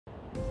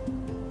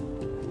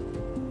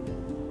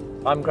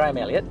I'm Graeme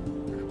Elliott.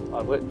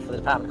 I work for the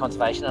Department of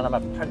Conservation and I'm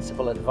a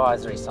principal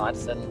advisory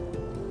scientist. And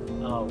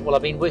well,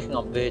 I've been working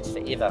on birds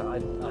forever.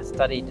 I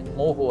studied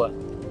moorhor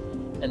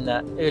in the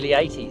early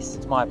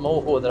 80s. My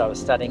moorhor that I was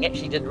studying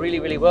actually did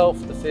really well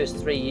for the first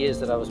 3 years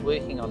that I was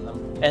working on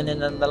them. And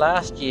then in the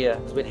last year,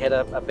 we'd had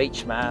a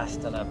beech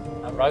mast and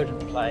a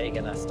rodent plague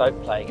and a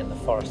stoat plague in the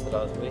forest that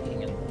I was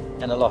working in.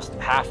 And I lost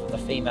half of the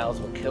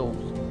females were killed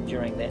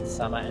during that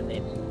summer, and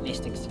their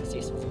nesting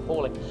success was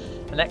appalling.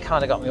 And that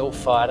kind of got me all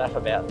fired up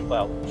about,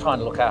 well, trying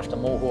to look after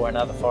moorhor and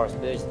other forest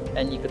birds.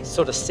 And you could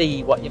sort of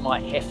see what you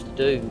might have to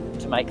do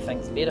to make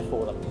things better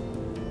for them.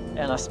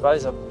 And I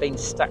suppose I've been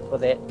stuck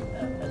with that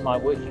in my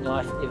working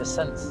life ever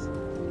since.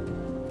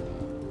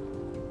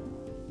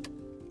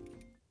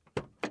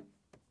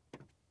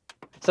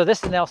 So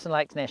this is Nelson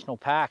Lakes National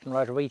Park and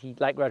Lake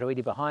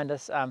Rotoiti behind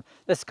us.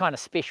 This is kind of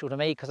special to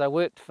me because I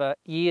worked for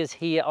years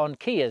here on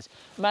keas,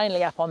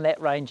 mainly up on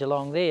that range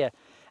along there.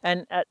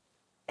 And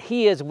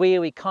here's where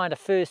we kind of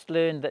first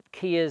learned that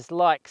keas,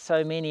 like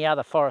so many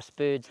other forest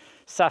birds,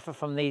 suffer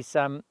from these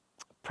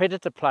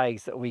predator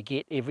plagues that we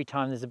get every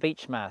time there's a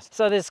beech mast.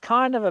 So there's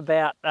kind of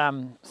about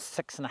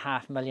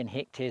 6.5 million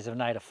hectares of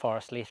native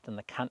forest left in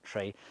the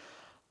country,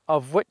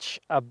 of which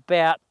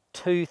about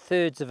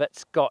 2/3 of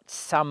it's got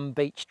some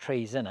beech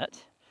trees in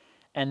it,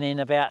 and then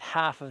about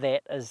half of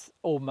that is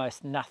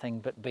almost nothing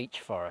but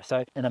beech forest.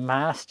 So in a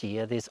mast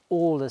year there's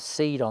all this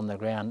seed on the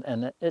ground,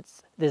 and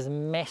there's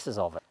masses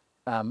of it.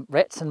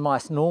 Rats and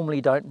mice normally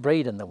don't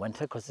breed in the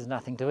winter because there's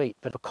nothing to eat,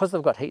 but because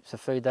they've got heaps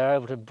of food they're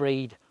able to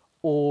breed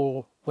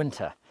all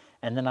winter,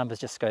 and the numbers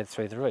just go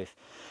through the roof.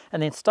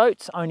 And then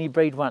stoats only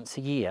breed once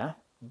a year,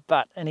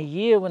 but in a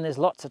year when there's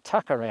lots of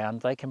tuck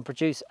around they can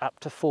produce up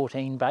to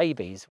 14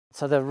 babies.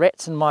 So the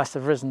rats and mice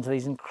have risen to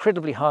these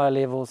incredibly high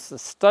levels, the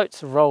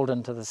stoats have rolled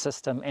into the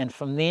system, and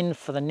from then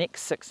for the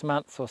next 6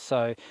 months or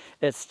so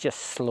it's just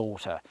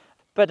slaughter.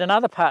 But in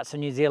other parts of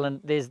New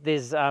Zealand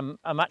there's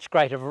a much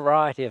greater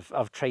variety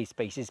of tree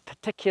species,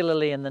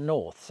 particularly in the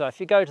north. So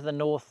if you go to the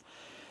north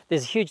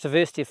there's a huge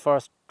diversity of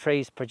forest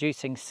trees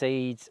producing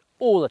seeds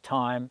all the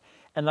time,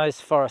 and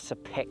those forests are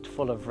packed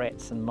full of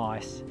rats and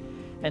mice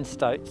and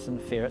stoats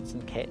and ferrets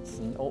and cats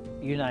and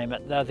you name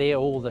it, they're there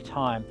all the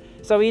time.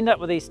 So we end up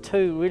with these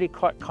two really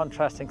quite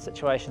contrasting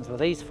situations with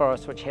these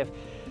forests which have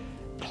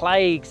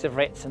plagues of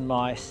rats and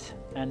mice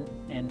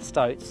and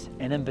stoats,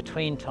 and in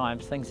between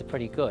times things are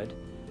pretty good.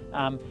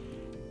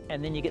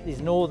 And then you get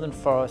these northern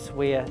forests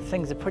where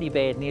things are pretty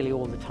bad nearly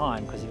all the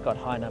time because you've got a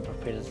high number of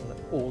predators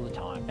all the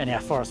time. And our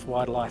forest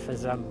wildlife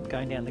is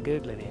going down the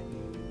gurgler there.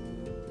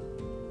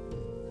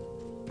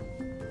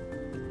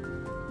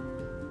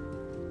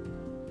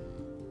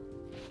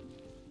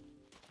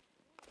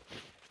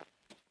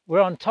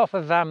 We're on top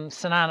of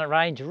Sanana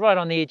Range, right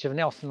on the edge of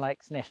Nelson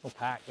Lakes National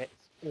Park. That's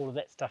all of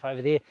that stuff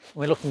over there.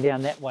 We're looking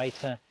down that way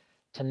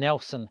to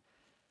Nelson.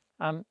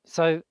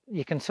 So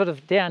you can sort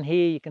of, down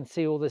here you can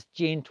see all this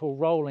gentle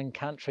rolling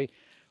country,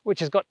 which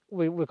has got,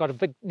 we've got a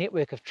big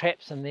network of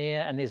traps in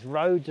there, and there's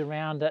roads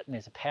around it and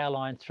there's a power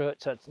line through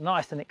it, so it's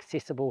nice and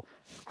accessible,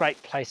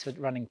 great place for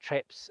running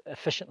traps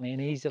efficiently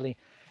and easily.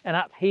 And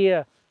up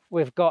here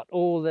we've got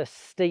all this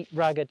steep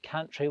rugged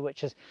country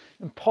which is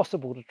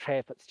impossible to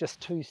trap, it's just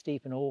too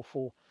steep and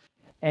awful,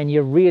 and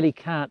you really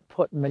can't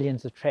put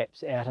millions of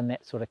traps out in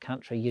that sort of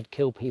country, you'd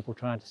kill people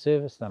trying to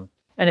service them.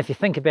 And if you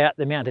think about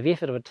the amount of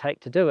effort it would take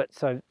to do it,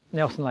 so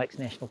Nelson Lakes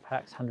National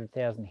Park's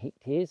 100,000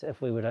 hectares,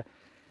 if we were to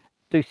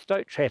do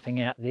stoat trapping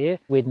out there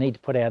we'd need to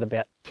put out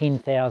about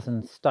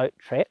 10,000 stoat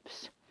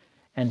traps,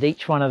 and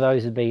each one of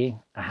those would be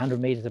 100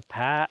 metres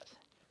apart,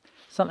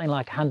 something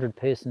like 100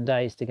 person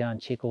days to go and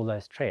check all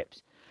those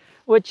traps,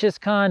 which is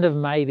kind of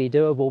maybe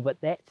doable,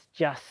 but that's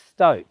just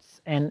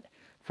stoats. And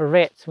for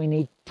rats we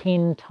need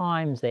 10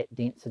 times that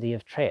density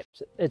of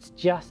traps. It's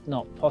just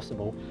not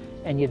possible,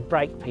 and you'd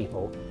break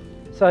people.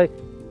 So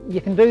you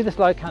can do this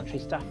low country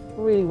stuff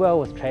really well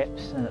with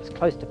traps, and it's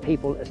close to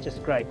people, it's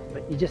just great,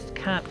 but you just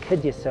can't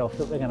kid yourself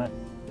that we're going to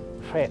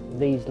trap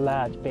these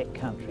large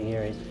backcountry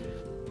areas.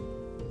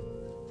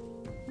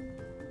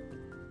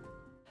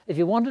 If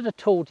you wanted a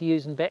tool to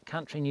use in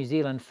backcountry New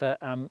Zealand for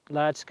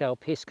large-scale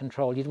pest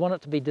control, you'd want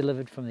it to be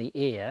delivered from the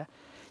air,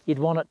 you'd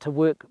want it to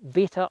work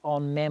better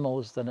on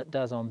mammals than it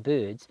does on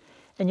birds,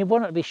 and you'd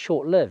want it to be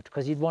short-lived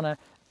because you'd want to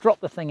drop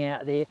the thing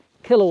out there,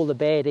 kill all the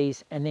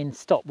baddies, and then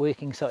stop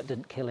working so it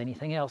didn't kill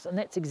anything else. And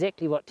that's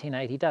exactly what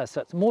 1080 does.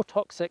 So it's more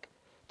toxic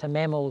to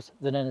mammals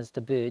than it is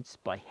to birds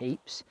by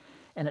heaps,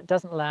 and it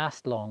doesn't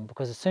last long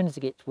because as soon as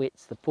it gets wet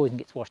the poison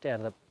gets washed out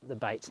of the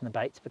baits, and the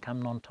baits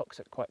become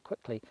non-toxic quite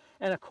quickly.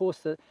 And of course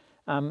the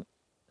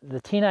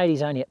 1080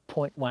 is only at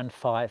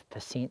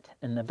 0.15%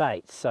 in the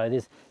baits, so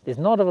there's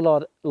not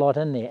a lot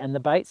in there, and the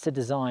baits are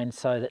designed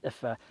so that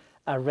if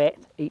a rat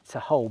eats a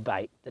whole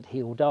bait that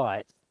he'll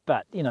die.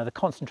 But you know, the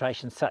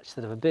concentration's such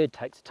that if a bird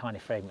takes a tiny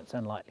fragment it's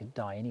unlikely to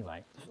die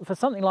anyway. For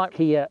something like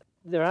here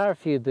there are a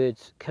few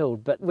birds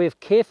killed, but we've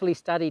carefully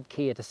studied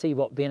kea to see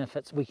what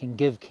benefits we can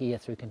give kea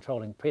through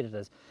controlling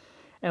predators.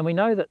 And we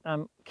know that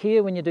kea,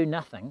 when you do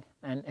nothing,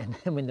 and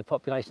when the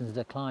populations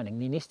are declining,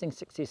 the nesting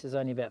success is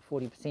only about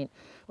 40%,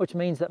 which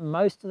means that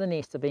most of the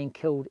nests are being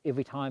killed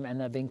every time, and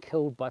they're being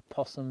killed by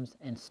possums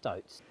and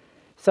stoats.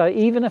 So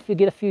even if you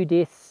get a few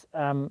deaths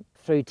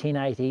through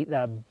 1080,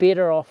 they're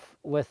better off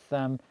with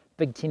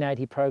big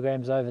 1080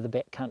 programs over the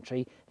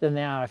backcountry than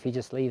they are if you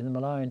just leave them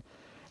alone.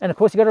 And of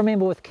course, you've got to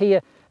remember with kea,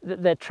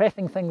 that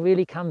trapping thing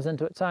really comes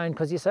into its own,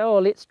 because you say, oh,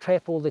 let's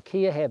trap all the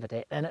kea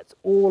habitat, and it's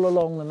all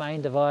along the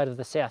main divide of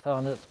the South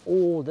Island. It's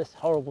all this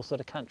horrible sort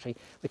of country.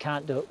 We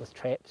can't do it with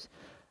traps.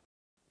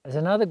 There's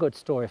another good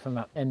story from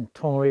up in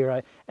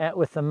Tongariro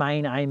with the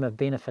main aim of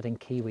benefiting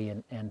kiwi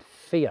and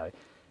whio,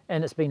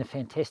 and it's been a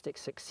fantastic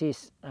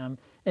success.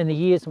 In the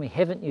years when we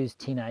haven't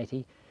used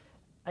 1080,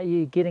 are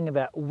you getting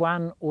about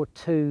 1 or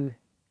 2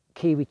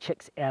 kiwi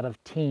chicks out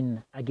of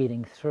 10 are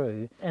getting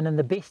through, and in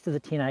the best of the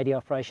 1080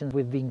 operations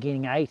we've been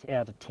getting 8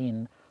 out of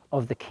 10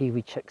 of the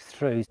kiwi chicks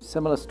through.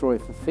 Similar story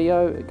for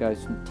whio, it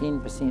goes from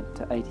 10%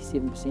 to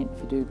 87%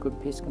 if you do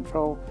good pest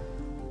control.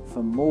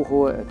 For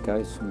mohua it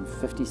goes from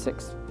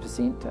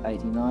 56% to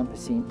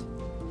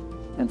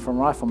 89%, and from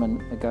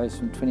rifleman it goes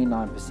from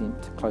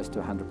 29% to close to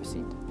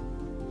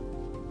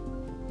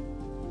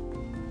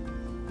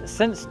 100%.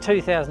 Since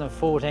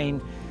 2014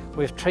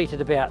 we've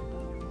treated about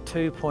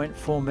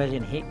 2.4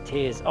 million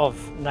hectares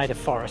of native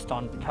forest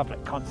on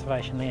public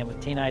conservation land with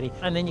 1080,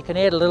 and then you can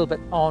add a little bit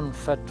on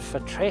for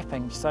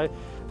trapping. So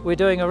we're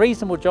doing a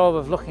reasonable job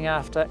of looking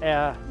after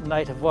our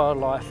native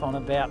wildlife on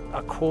about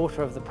 1/4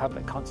 of the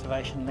public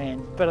conservation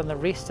land, but on the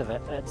rest of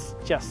it, it's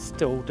just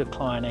still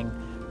declining.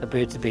 The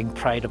birds are being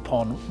preyed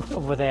upon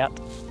without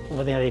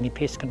any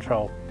pest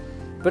control.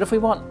 But if we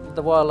want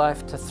the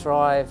wildlife to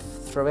thrive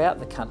throughout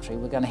the country,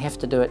 we're going to have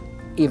to do it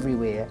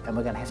everywhere, and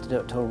we're going to have to do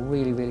it to a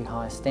really, really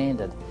high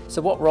standard. So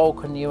what role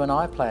can you and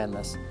I play in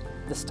this?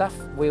 The stuff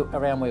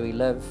around where we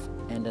live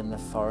and in the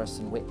forests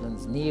and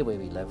wetlands near where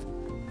we live,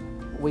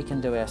 we can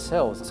do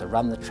ourselves. So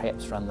run the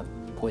traps, run the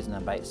poison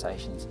and bait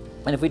stations.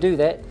 And if we do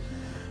that,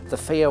 the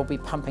whio will be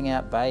pumping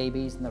out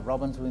babies and the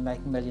robins will be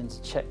making millions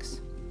of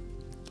chicks.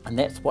 And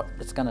that's what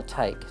it's going to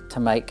take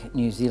to make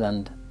New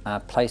Zealand a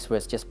place where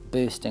it's just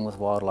bursting with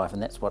wildlife, and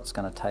that's what it's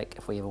going to take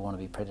if we ever want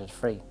to be predator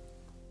free.